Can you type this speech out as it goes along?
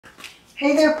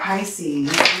Hey there,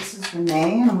 Pisces. This is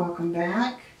Renee and welcome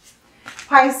back.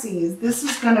 Pisces, this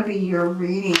is going to be your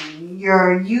reading,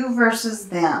 your you versus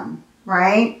them,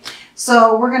 right?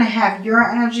 So we're going to have your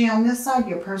energy on this side,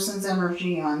 your person's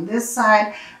energy on this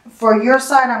side. For your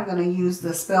side, I'm going to use the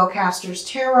Spellcaster's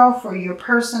Tarot. For your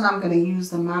person, I'm going to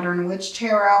use the Modern Witch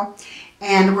Tarot.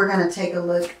 And we're going to take a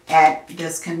look at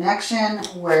this connection,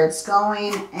 where it's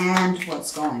going, and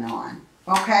what's going on.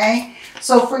 Okay?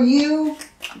 So for you,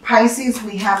 Pisces,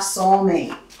 we have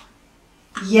soulmate.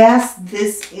 Yes,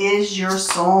 this is your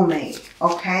soulmate.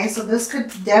 Okay? So this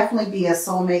could definitely be a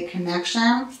soulmate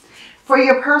connection. For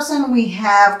your person, we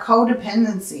have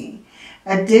codependency.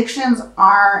 Addictions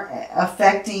are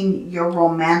affecting your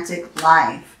romantic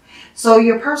life. So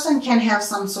your person can have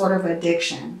some sort of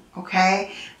addiction,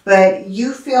 okay? But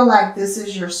you feel like this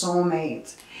is your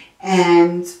soulmate.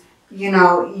 And, you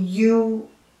know, you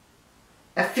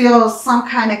feel some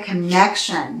kind of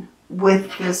connection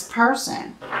with this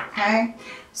person, okay?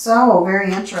 So,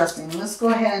 very interesting. Let's go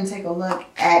ahead and take a look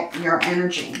at your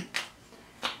energy.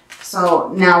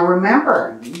 So, now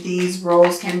remember, these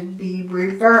roles can be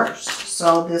reversed.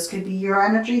 So, this could be your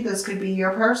energy, this could be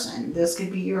your person. This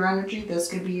could be your energy, this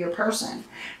could be your person.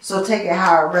 So, take it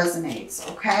how it resonates,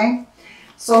 okay?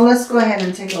 So, let's go ahead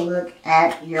and take a look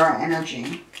at your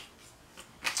energy.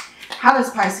 How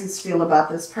does Pisces feel about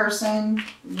this person?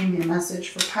 Give me a message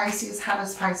for Pisces. How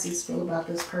does Pisces feel about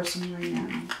this person right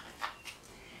now?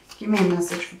 Give me a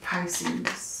message for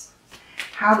Pisces.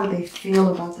 How do they feel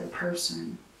about their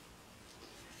person?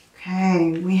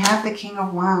 Okay, we have the King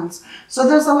of Wands. So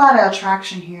there's a lot of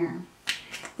attraction here.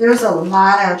 There's a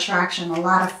lot of attraction, a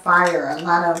lot of fire, a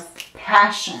lot of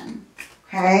passion.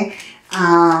 Okay?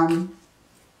 I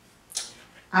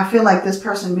feel like this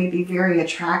person may be very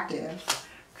attractive.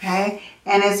 Okay?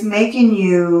 And it's making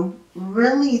you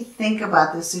really think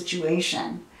about the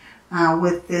situation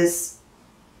with this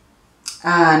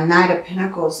Knight of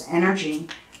Pentacles energy.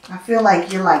 I feel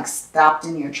like you're like stopped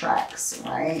in your tracks,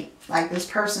 right? Like this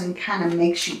person kind of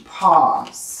makes you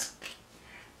pause.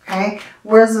 Okay?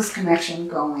 Where's this connection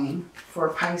going for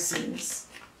Pisces?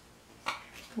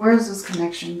 Where's this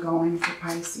connection going for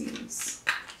Pisces?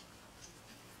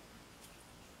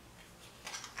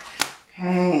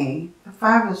 Okay, the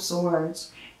Five of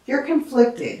Swords. You're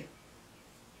conflicted.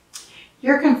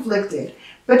 You're conflicted.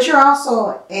 But you're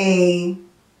also a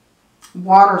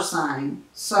water sign.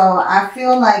 So I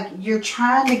feel like you're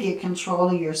trying to get control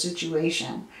of your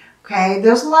situation. Okay,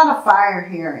 there's a lot of fire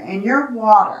here and you're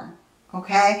water.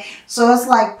 Okay, so it's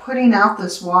like putting out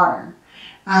this water.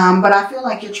 But I feel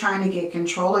like you're trying to get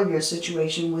control of your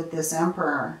situation with this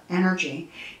Emperor energy.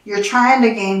 You're trying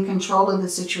to gain control of the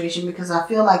situation because I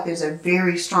feel like there's a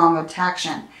very strong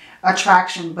attraction,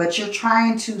 but you're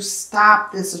trying to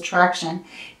stop this attraction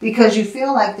because you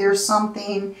feel like there's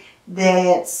something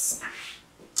that's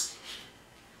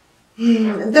a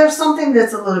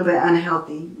little bit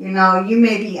unhealthy. You know, you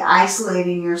may be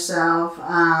isolating yourself.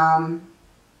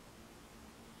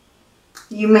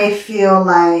 You may feel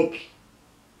like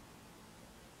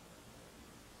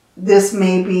this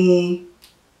may be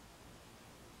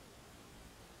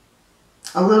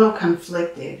a little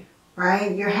conflicted,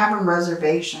 right? You're having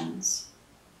reservations.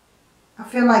 I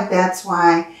feel like that's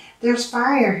why there's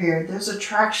fire here. There's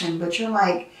attraction, but you're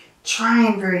like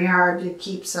trying very hard to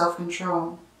keep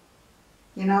self-control.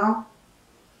 You know?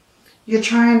 You're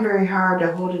trying very hard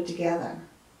to hold it together.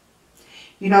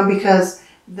 You know, because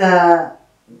the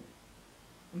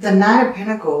Knight of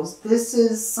Pentacles, this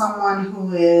is someone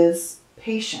who is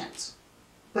patient,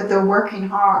 but they're working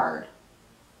hard.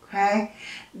 Okay?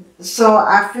 So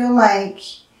I feel like,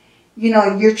 you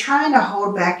know, you're trying to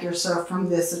hold back yourself from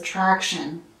this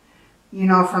attraction, you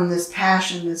know, from this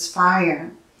passion, this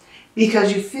fire,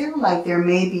 because you feel like there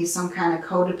may be some kind of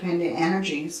codependent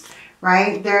energies,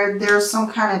 right? There's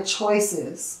some kind of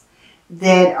choices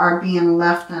that are being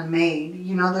left unmade.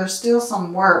 You know, there's still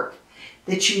some work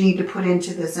that you need to put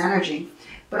into this energy.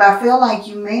 But I feel like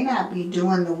you may not be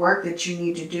doing the work that you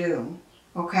need to do.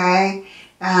 Okay?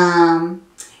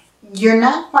 You're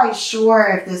not quite sure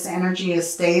if this energy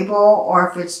is stable or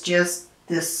if it's just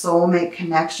this soulmate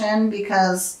connection,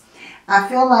 because I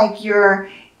feel like you're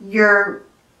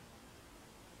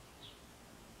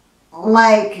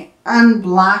like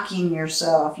unblocking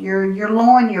yourself. You're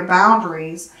lowering your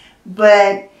boundaries,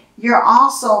 but you're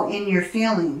also in your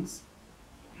feelings.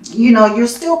 You know, you're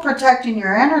still protecting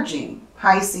your energy,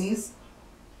 Pisces.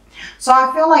 So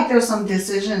I feel like there's some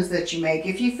decisions that you make.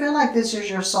 If you feel like this is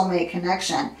your soulmate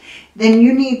connection, then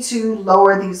you need to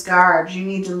lower these guards. You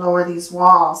need to lower these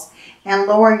walls and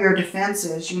lower your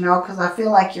defenses, you know, because I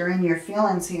feel like you're in your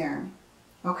feelings here.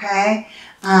 Okay?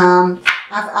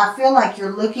 I feel like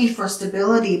you're looking for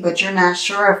stability, but you're not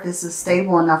sure if this is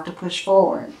stable enough to push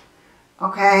forward.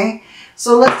 Okay?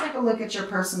 So let's take a look at your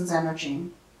person's energy.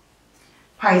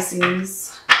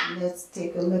 Pisces, let's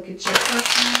take a look at your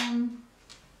person.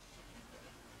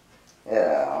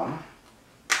 Oh.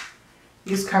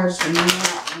 These cards do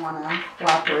not want to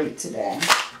cooperate today.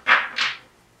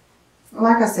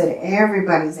 Like I said,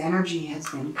 everybody's energy has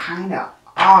been kind of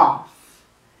off.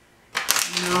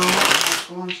 You know, like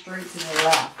going straight to the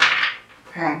left.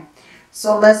 Okay,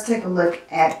 so let's take a look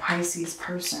at Pisces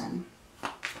person.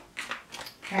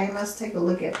 Okay, let's take a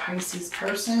look at Pisces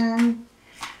person.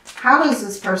 How does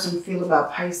this person feel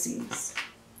about Pisces?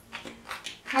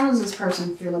 How does this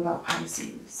person feel about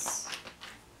Pisces?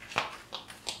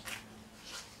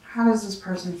 How does this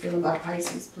person feel about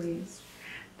Pisces, please?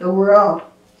 The World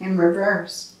in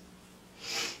reverse.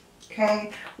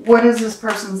 Okay, what is this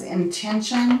person's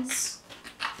intentions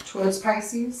towards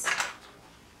Pisces?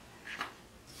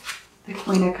 The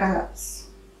Queen of Cups.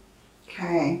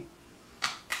 Okay,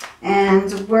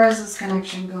 and where is this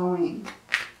connection going?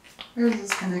 Where is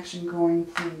this connection going,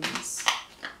 please?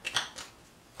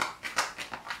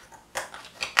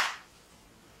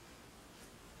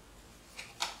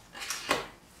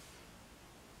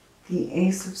 The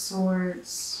Ace of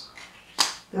Swords,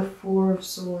 the Four of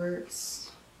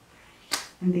Swords,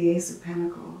 and the Ace of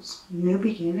Pentacles. New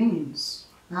beginnings.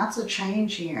 Lots of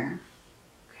change here.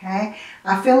 Okay?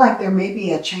 I feel like there may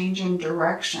be a change in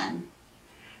direction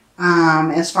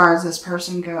as far as this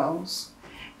person goes.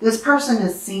 This person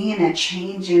is seeing a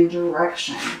change in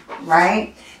direction,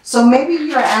 right? So maybe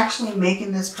you're actually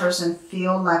making this person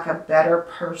feel like a better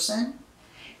person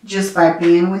just by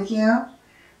being with you.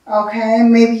 Okay,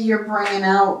 maybe you're bringing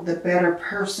out the better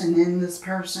person in this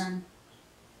person.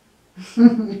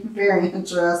 Very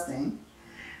interesting.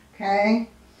 Okay.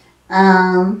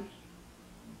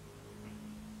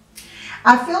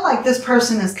 I feel like this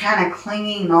person is kind of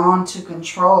clinging on to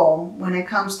control when it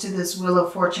comes to this Wheel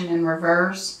of Fortune in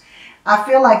reverse. I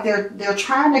feel like they're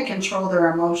trying to control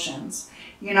their emotions.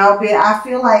 You know, but I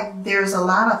feel like there's a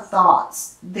lot of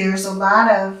thoughts. There's a lot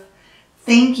of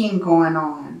thinking going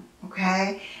on.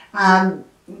 Okay.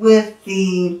 With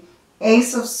the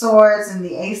Ace of Swords and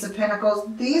the Ace of Pentacles,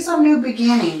 these are new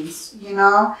beginnings, you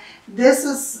know. This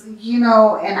is, you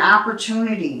know, an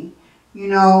opportunity, you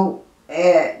know,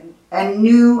 a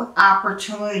new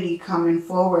opportunity coming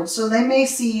forward. So they may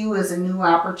see you as a new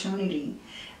opportunity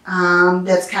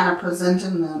that's kind of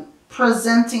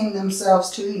presenting themselves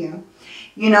to you.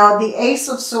 You know, the Ace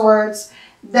of Swords,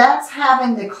 that's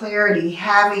having the clarity,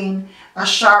 having a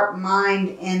sharp mind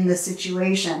in the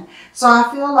situation. So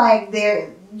I feel like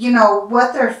they're, you know,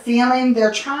 what they're feeling,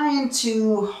 they're trying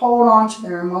to hold on to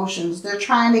their emotions. They're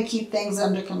trying to keep things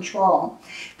under control.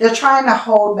 They're trying to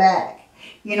hold back.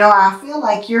 You know, I feel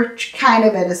like you're kind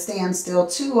of at a standstill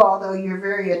too, although you're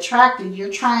very attracted. You're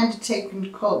trying to take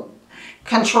control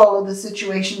of the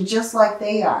situation just like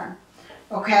they are.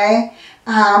 Okay?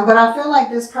 But I feel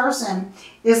like this person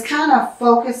is kind of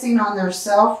focusing on their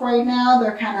self right now.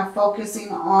 They're kind of focusing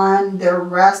on their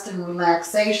rest and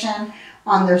relaxation,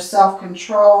 on their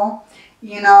self-control.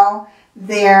 You know,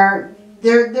 they're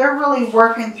really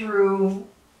working through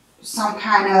some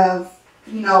kind of,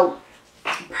 you know,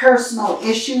 personal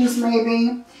issues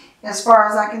maybe, as far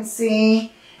as I can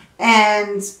see.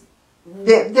 And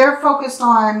they're focused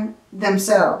on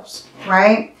themselves,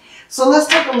 right? So let's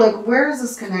take a look. Where is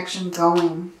this connection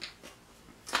going?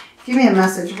 Give me a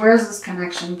message. Where is this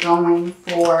connection going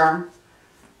for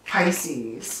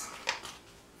Pisces?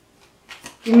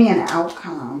 Give me an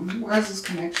outcome. Where is this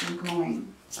connection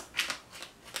going?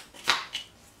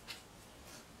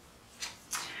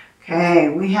 Okay,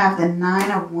 we have the Nine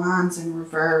of Wands in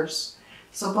reverse.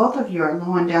 So both of you are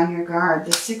lowering down your guard.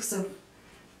 The Six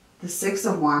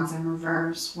of Wands in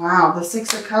reverse. Wow, the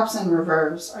Six of Cups in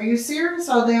reverse. Are you serious?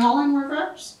 Are they all in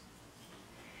reverse?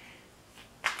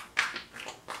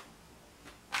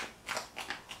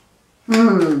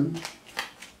 And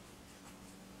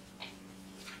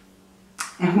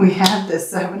we have the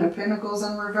Seven of Pentacles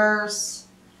in reverse.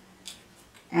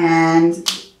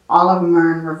 And all of them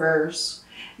are in reverse.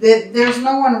 There's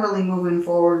no one really moving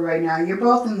forward right now. You're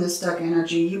both in this stuck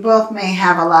energy. You both may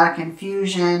have a lot of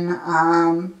confusion.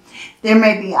 There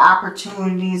may be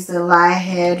opportunities that lie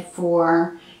ahead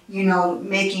for, you know,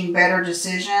 making better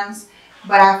decisions.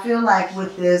 But I feel like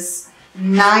with this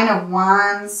Nine of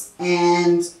Wands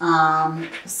and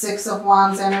Six of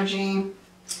Wands energy,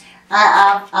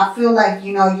 I feel like,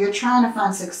 you know, you're trying to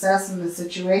find success in the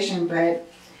situation, but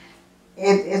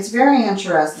it's very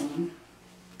interesting.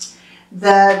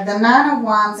 The Nine of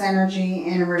Wands energy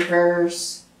in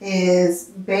reverse is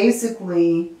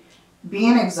basically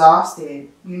being exhausted,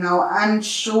 you know,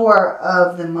 unsure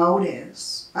of the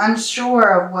motives,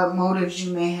 unsure of what motives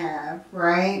you may have,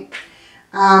 right?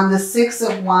 The Six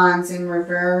of Wands in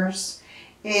reverse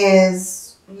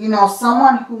is, you know,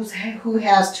 someone who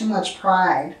has too much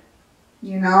pride,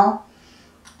 you know,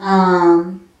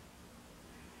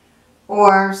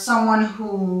 or someone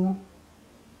who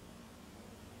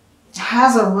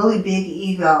has a really big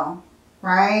ego,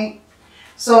 right?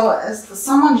 So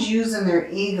someone's using their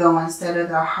ego instead of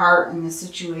their heart in the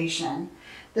situation.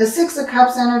 The Six of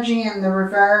Cups energy in the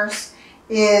reverse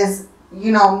is,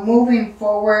 you know, moving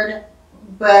forward,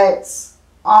 but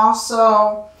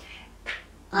also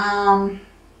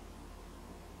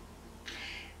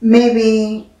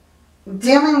maybe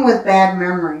dealing with bad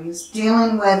memories,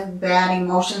 dealing with bad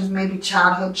emotions, maybe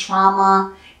childhood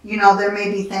trauma. You know, there may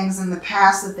be things in the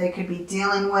past that they could be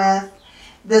dealing with.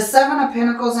 The Seven of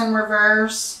Pentacles in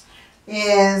reverse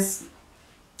is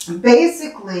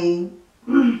basically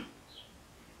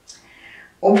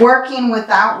working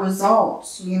without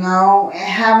results, you know,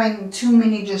 having too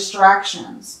many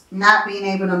distractions, not being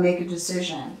able to make a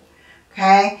decision,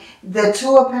 okay? The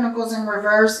Two of Pentacles in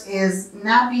reverse is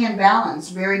not being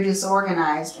balanced, very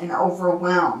disorganized and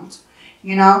overwhelmed,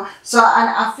 you know? So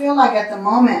I feel like at the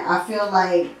moment, I feel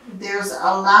like there's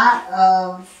a lot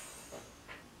of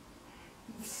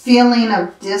feeling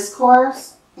of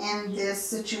discourse in this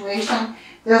situation.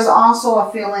 There's also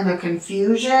a feeling of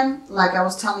confusion, like I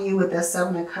was telling you with that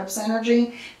Seven of Cups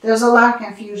energy. There's a lot of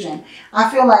confusion.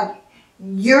 I feel like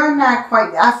you're not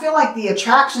quite, I feel like the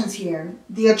attraction's here.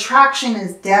 The attraction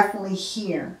is definitely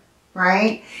here,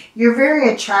 right? You're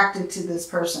very attracted to this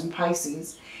person,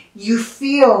 Pisces. You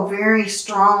feel very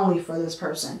strongly for this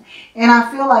person. And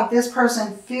I feel like this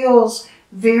person feels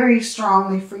very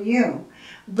strongly for you.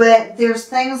 But there's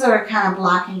things that are kind of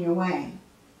blocking your way,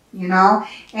 you know?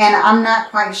 And I'm not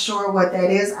quite sure what that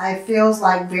is. It feels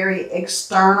like very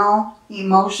external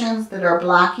emotions that are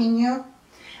blocking you.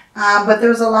 But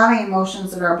there's a lot of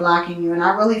emotions that are blocking you. And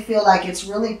I really feel like it's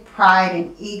really pride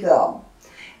and ego.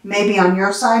 Maybe on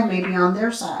your side, maybe on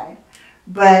their side.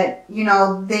 But, you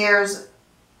know, there's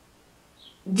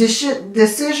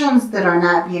decisions that are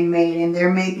not being made. And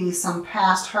there may be some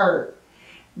past hurt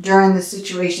during the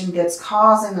situation that's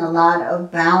causing a lot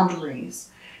of boundaries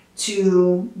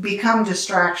to become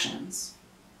distractions,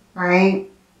 right?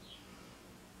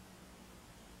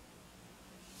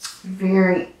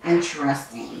 Very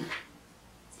interesting.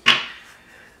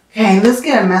 Okay, let's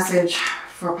get a message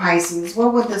for Pisces.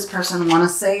 What would this person want to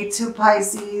say to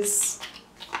Pisces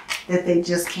that they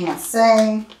just can't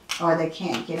say or they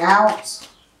can't get out?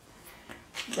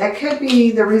 That could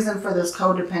be the reason for this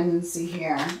codependency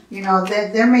here. You know,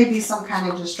 there may be some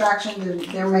kind of distraction.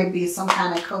 There may be some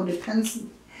kind of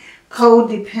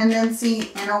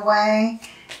codependency in a way.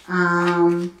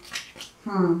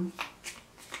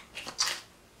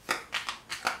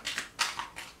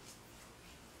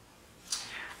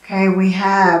 Okay, we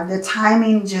have the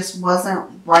timing just wasn't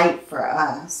right for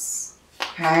us.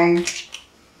 Okay.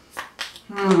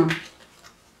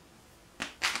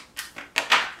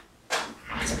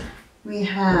 We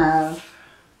have,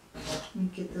 let me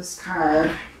get this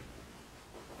card.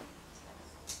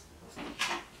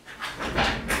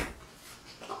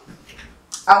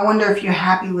 I wonder if you're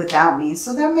happy without me.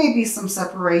 So there may be some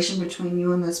separation between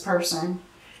you and this person.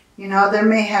 You know, there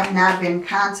may have not been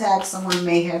contact. Someone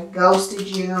may have ghosted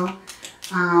you.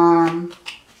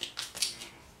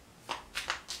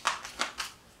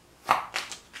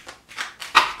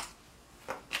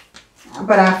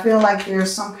 But I feel like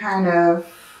there's some kind of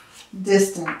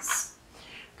distance.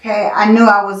 Okay, I knew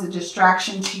I was a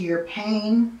distraction to your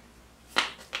pain.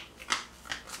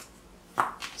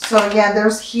 So yeah,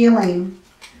 there's healing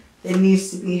that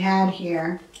needs to be had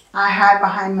here. I hide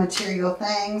behind material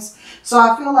things. So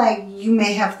I feel like you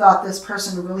may have thought this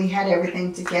person really had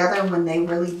everything together when they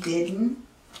really didn't.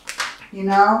 You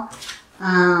know?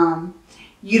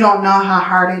 You don't know how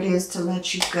hard it is to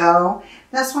let you go.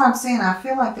 That's what I'm saying. I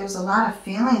feel like there's a lot of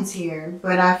feelings here.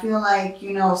 But I feel like,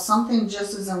 you know, something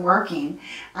just isn't working.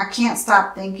 I can't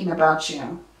stop thinking about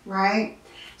you. Right?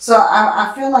 So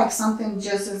I feel like something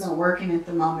just isn't working at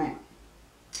the moment.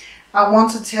 I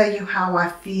want to tell you how I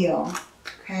feel.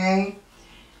 Okay?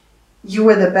 You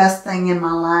were the best thing in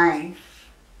my life.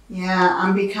 Yeah,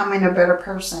 I'm becoming a better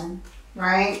person.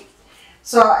 Right?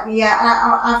 So,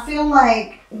 yeah, I feel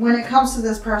like when it comes to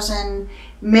this person,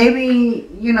 maybe,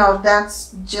 you know,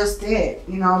 that's just it.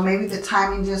 You know, maybe the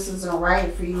timing just isn't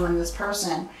right for you and this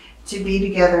person to be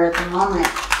together at the moment.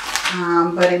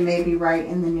 But it may be right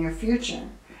in the near future.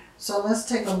 So let's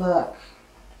take a look.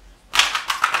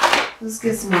 Let's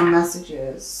get some more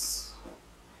messages.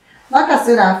 Like I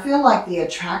said, I feel like the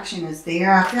attraction is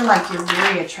there. I feel like you're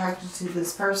very attracted to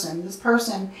this person. This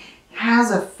person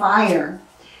has a fire,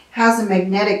 has a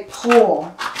magnetic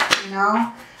pull, you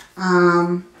know.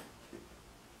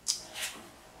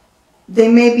 They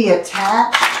may be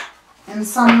attached in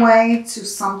some way to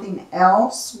something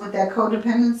else with that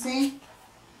codependency.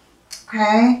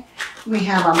 Okay. We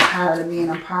have I'm tired of being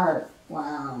apart.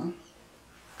 Wow.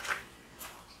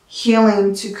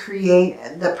 Healing to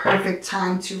create the perfect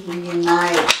time to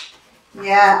reunite.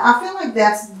 Yeah, I feel like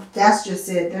that's just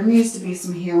it. There needs to be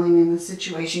some healing in the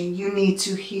situation. You need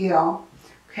to heal.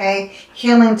 Okay?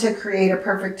 Healing to create a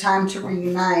perfect time to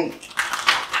reunite.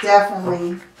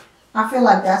 Definitely. I feel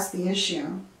like that's the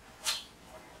issue.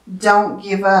 Don't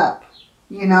give up.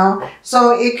 You know?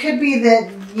 So it could be that,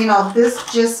 you know, this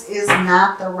just is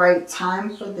not the right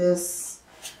time for this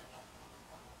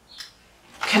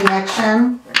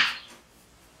connection.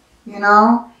 You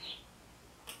know?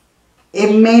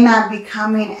 It may not be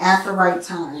coming at the right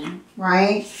time,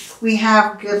 right? We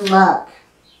have good luck.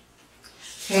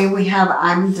 Okay, we have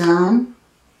I'm done.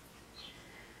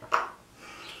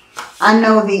 I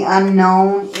know the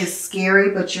unknown is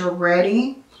scary, but you're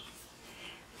ready.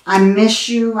 I miss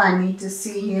you. I need to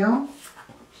see you.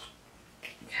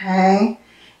 Okay,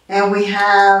 and we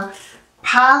have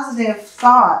positive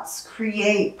thoughts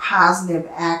create positive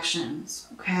actions.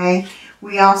 Okay.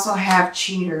 We also have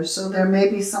cheaters. So there may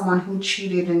be someone who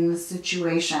cheated in the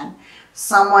situation.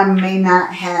 Someone may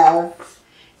not have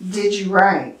did you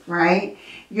right, right?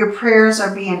 Your prayers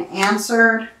are being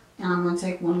answered. And I'm going to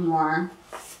take one more.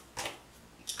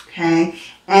 Okay.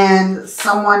 And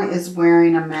someone is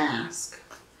wearing a mask.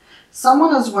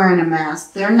 Someone is wearing a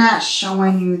mask. They're not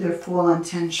showing you their full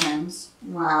intentions.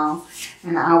 Wow.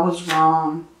 And I was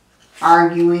wrong.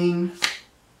 Arguing.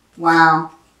 Wow.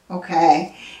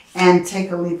 Okay. And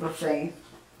take a leap of faith.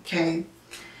 Okay.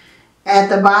 At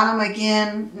the bottom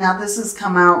again, now this has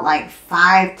come out like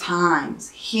 5 times.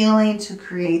 Healing to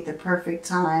create the perfect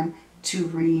time to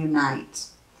reunite.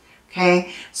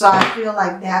 Okay. So I feel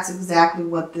like that's exactly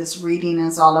what this reading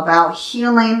is all about.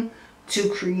 Healing to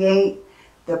create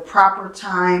the proper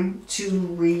time to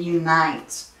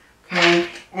reunite. Okay.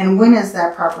 And when is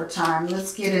that proper time?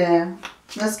 Let's get a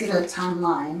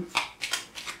timeline.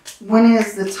 When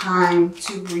is the time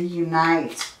to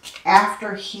reunite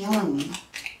after healing?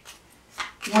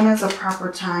 When is a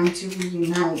proper time to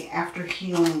reunite after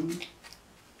healing?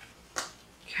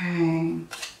 Okay.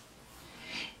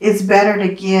 It's better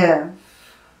to give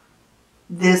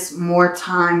this more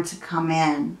time to come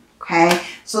in. Okay.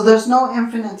 So there's no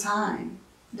infinite time.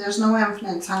 There's no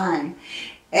infinite time.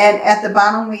 And at the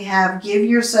bottom we have give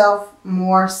yourself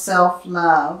more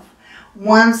self-love.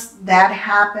 Once that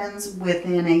happens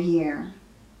within a year.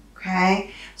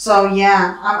 Okay. So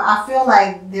yeah, I feel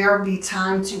like there will be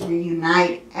time to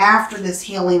reunite after this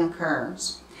healing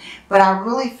occurs. But I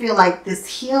really feel like this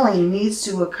healing needs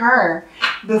to occur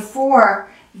before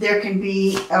there can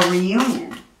be a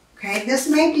reunion. Okay. This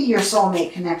may be your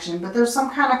soulmate connection, but there's some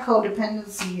kind of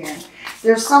codependency here.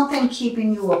 There's something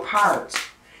keeping you apart.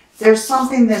 There's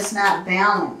something that's not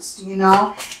balanced, you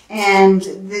know, and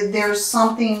there's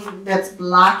something that's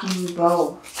blocking you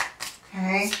both,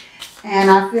 okay? And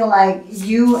I feel like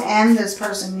you and this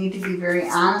person need to be very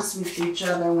honest with each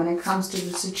other when it comes to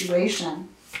the situation,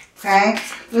 okay?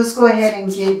 Let's go ahead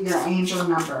and get your angel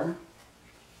number.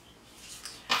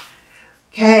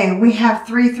 Okay, we have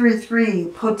 333,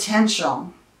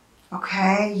 potential,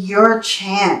 okay? Your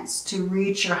chance to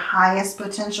reach your highest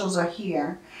potentials are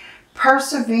here.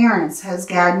 Perseverance has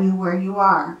gotten you where you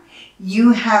are.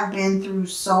 You have been through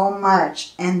so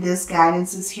much, and this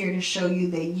guidance is here to show you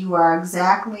that you are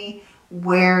exactly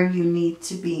where you need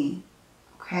to be.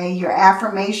 Okay, your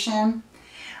affirmation,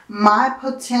 my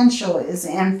potential is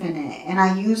infinite, and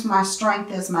I use my strength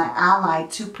as my ally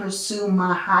to pursue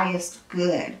my highest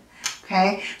good.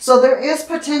 Okay, so there is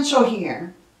potential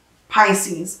here,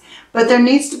 Pisces, but there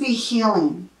needs to be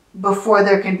healing before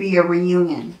there can be a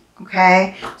reunion.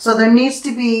 Okay, so there needs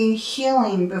to be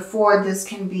healing before this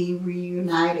can be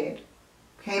reunited.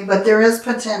 Okay, but there is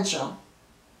potential.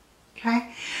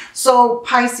 Okay, so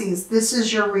Pisces, this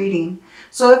is your reading.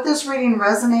 So if this reading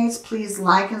resonates, please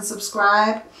like and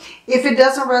subscribe. If it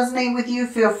doesn't resonate with you,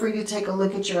 feel free to take a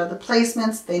look at your other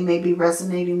placements. They may be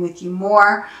resonating with you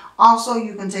more. Also,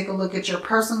 you can take a look at your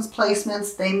person's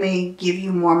placements. They may give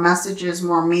you more messages,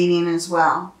 more meaning as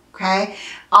well. Okay.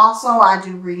 Also, I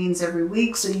do readings every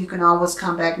week, so you can always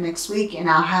come back next week and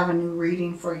I'll have a new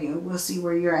reading for you. We'll see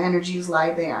where your energies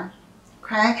lie there.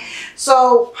 Okay.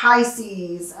 So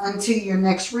Pisces, until your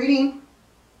next reading,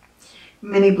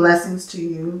 Many blessings to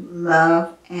you.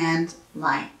 Love and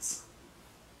light.